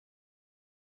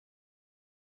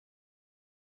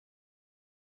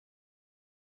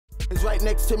It's right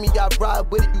next to me, I ride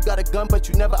with it. You got a gun, but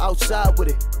you never outside with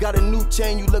it. Got a new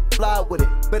chain, you look fly with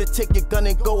it. Better take your gun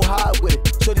and go high with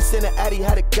it. Shorty send an addy,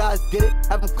 how the guys get it.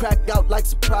 Have them cracked out like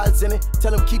surprise in it.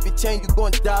 Tell them keep your chain, you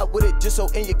gon' die with it. Just so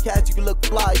in your cash you can look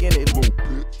fly in it.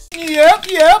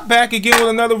 Yep, back again with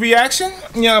another reaction.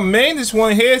 You know what I mean? This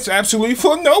one here is absolutely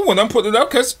for no one. I'm putting it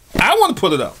up because I want to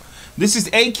put it up. This is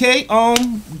AK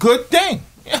Good Thing.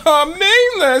 You know what I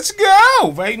mean? Let's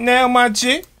go. Right now, my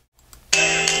G.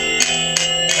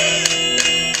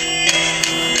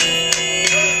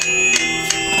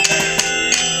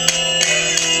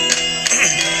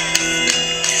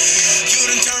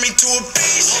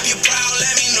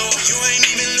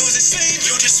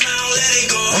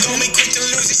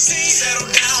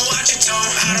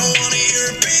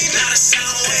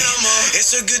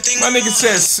 My nigga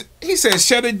says, he says,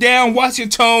 shut it down, watch your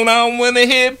tone, I don't wanna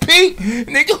hear Pete.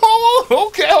 Nigga, oh,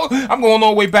 okay, I'm going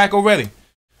all the way back already.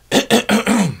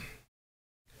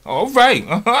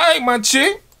 Alright, my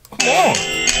chick. Come on.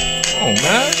 Oh,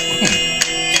 man.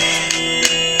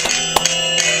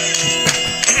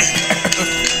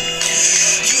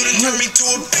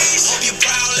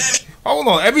 Hold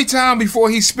on, every time before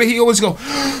he spit, he always go,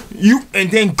 you,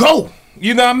 and then go.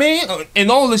 You know what I mean?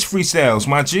 In all his freestyles,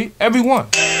 my G. Every one.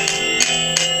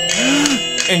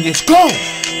 And just go.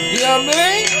 You know what I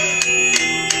mean?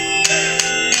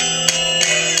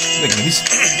 Look at me.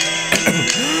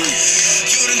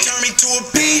 You done turned me to a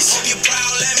beast. Hope you're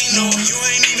proud, let me know. You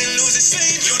ain't even losing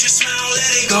sleep. You just smile,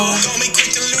 let it go. Don't be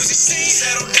quick to lose your seat.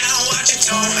 Settle down, watch your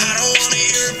tone. I don't wanna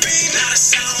hear a beat. Not a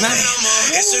sound no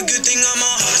more. It's a good thing I'm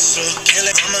a hustler. Kill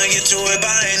it, I'ma get to it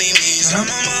by any means. I'm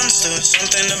a monster.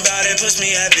 Something about it puts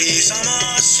me at peace. I'm a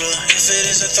hustler. If it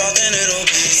is a thought, then it'll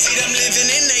be. See them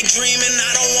living in they dream, and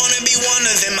I don't wanna be one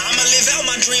of them. I'ma live out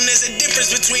my dream. There's a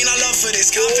difference between our love for this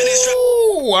confidence.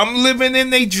 Ooh, I'm living in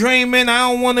they dreaming.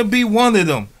 I don't wanna be one of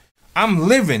them. I'm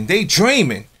living, they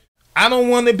dreaming. I don't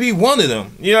wanna be one of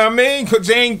them. You know what I mean? Cause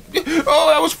they ain't. Oh,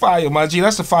 that was fire, my G.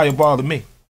 That's a fireball to me.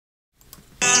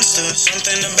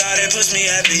 Something about it puts me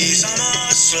at peace. I'm a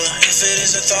hustler. If it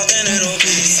is a thought, then it'll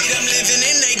be. See them living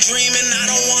in they dream, and I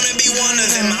don't wanna be one of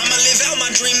them. I'ma live out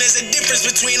my dream. There's a difference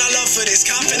between our love for this.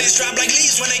 Confidence drop like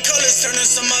leaves when they colors turn to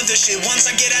some other shit. Once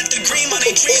I get at the green on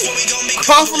they trees, when we gon' be.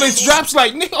 Confidence drops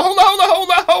like nigga. Hold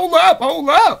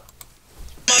up.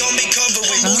 Gonna be covered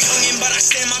with blue youngin', but I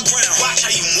stand my ground. Watch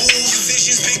how you move.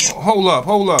 Visions big. Hold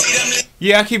up.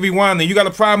 Yeah, I keep rewinding. You got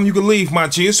a problem, you can leave, my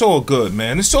G. It's all good,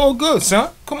 man. It's all good, son.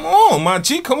 Come on, my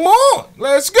G. Come on.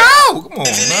 Let's go. Come on,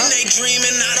 man.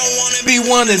 Be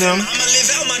one of them. I'ma live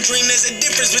out my dream. There's a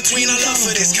difference between our love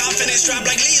for this. Confidence drop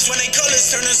like leaves when they colors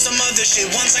turn to some other shit.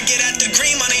 Once I get at the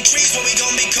green on they trees, when we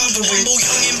gon' be covered with blue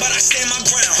youngin', but I stand my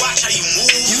ground. Watch how you move.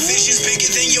 Your vision's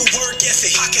bigger than your work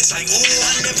ethic. Pockets like ooh.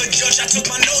 I never judge. I took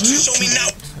my notes. You show me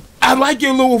now. I like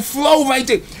your little flow right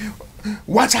there.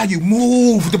 Watch how you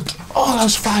move. Oh,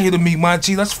 that's fire to me, my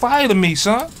G. That's fire to me,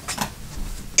 son.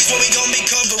 So we gon' be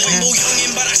covered with blue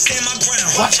youngin', but I stand my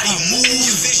ground. Watch how you move.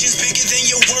 Your vision's bigger than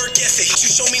your work ethic. You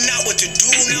show me now what to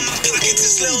do. Now my pockets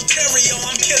is little Terrio.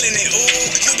 I'm killing it.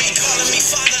 Ooh, you be calling me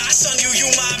father. I son you, you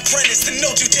my apprentice. The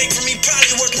note you take from me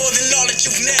probably worth more than all that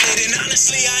you've netted. And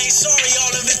honestly, I ain't sorry.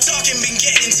 All of the talking been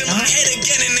getting to my head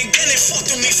again and again. It fucked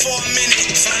with me for a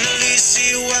minute. Finally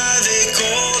see why they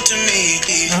call to me.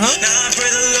 Now I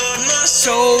pray the Lord my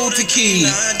soul to keep.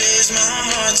 Nowadays my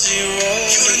heart's zero.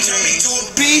 You done turn me to a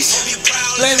beast.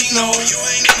 Let me know. You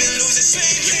ain't even losing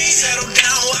sleep. Settle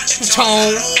down, watch your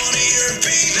tone. I don't wanna hear a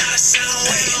beat. Not a sound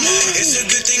anymore. It's a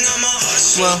good thing I'm a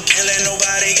hustler. Can't let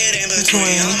nobody get in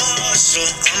between. I'm a hustler.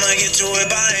 I'ma get to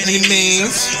it by any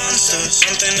means. I'm a monster.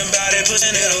 Something about it puts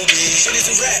in it'll be. Shit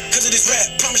is a rap, cause of this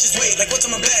rap. Promise just wait, like what's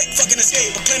on my back. Fucking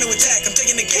escape, I'm planning to attack. I'm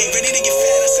taking the game, ready to get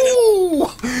fed. I said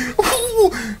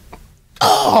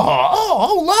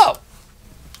hold up.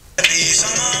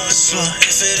 I'm a hustler.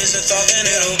 If it is a thought, then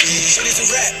it'll be. Shit is a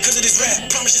rap, cause of this rap.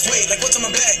 Promise just wait, like what's on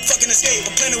my back. Fucking escape,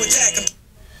 I'm planning to attack.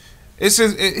 He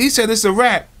said it's a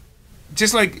rap.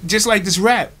 Just like this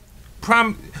rap.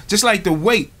 Just like the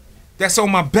weight that's on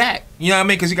my back. You know what I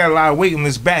mean? Because he got a lot of weight on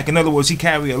his back. In other words, he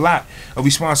carry a lot of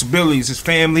responsibilities. His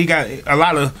family, he got a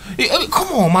lot of.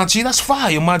 Come on, my G. That's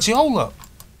fire, my G. Hold up.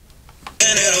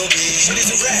 And it'll be. Shit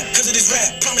is a rap, cause of this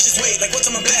rap. Promise just wait, like what's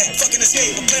on my back? Fucking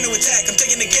escape, I plan to attack. I'm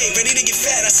taking the gate, ready to get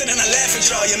fat. I sit and I laugh and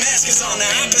draw. Your mask is on, the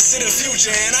opposite of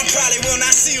future. And I probably will not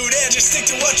see you there. Just stick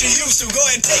to what you used to. Go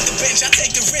ahead and take the bench. I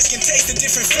take the risk and taste the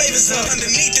different flavors of.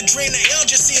 Underneath the dream, they all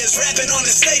just see us rapping on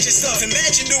the stage and stuff.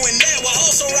 Imagine doing that while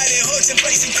also writing hooks and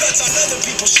placing cuts on other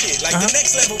people's shit. Like the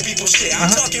next level people shit.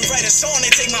 I'm talking write a song, they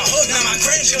take my hook. Now my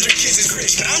grandchildren kids is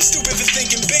rich. But I'm stupid for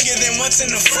thinking bigger than what's in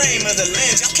the frame of the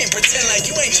lens. Y'all can't pretend like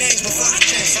you ain't changed before I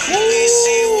changed. Finally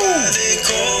see why they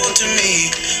called to me,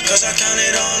 cause I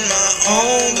counted on my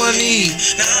own money.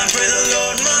 Now I pray the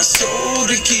Lord my soul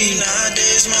to keep.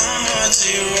 Nowadays my heart's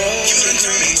zero. You done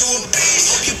turned me to a beast.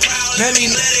 Hope you proud, let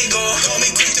it go. Call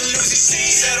me quick to lose your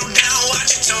seat. Settle down,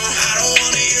 watch your tone. I don't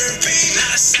wanna hear a beat,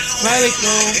 not a sound. Let it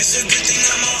go. It's a good thing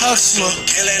I'm a hustler.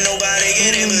 Can't let nobody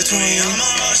get in between. I'm a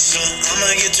hustler,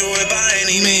 I'ma get to it by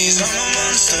any means. I'm a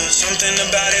monster, something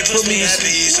about it puts me at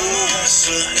peace. I'm a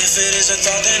hustler, if it is a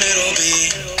thought then it'll be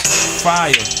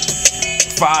fire.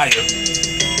 Fire.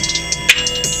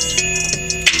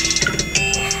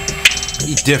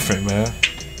 He different, man.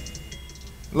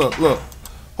 Look.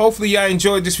 Hopefully y'all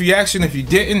enjoyed this reaction. If you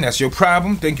didn't, that's your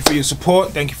problem. Thank you for your support.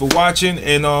 Thank you for watching.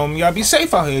 And y'all be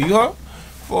safe out here, you heard?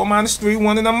 4-3,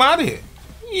 1, and I'm out of here.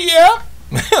 Yeah.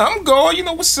 I'm going. You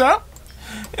know what's up.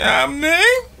 Yeah, I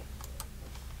mean.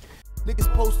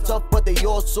 Niggas post up, but they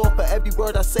all soft. For every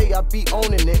word I say, I be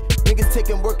owning it. Niggas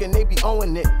taking work and they be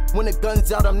owning it. When the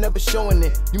gun's out, I'm never showing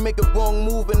it. You make a wrong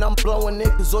move and I'm blowing it.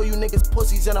 Cause all you niggas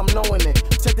pussies and I'm knowing it.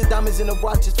 Check the diamonds in the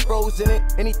watch, it's frozen it.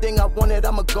 Anything I wanted,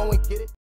 I'ma go and get it.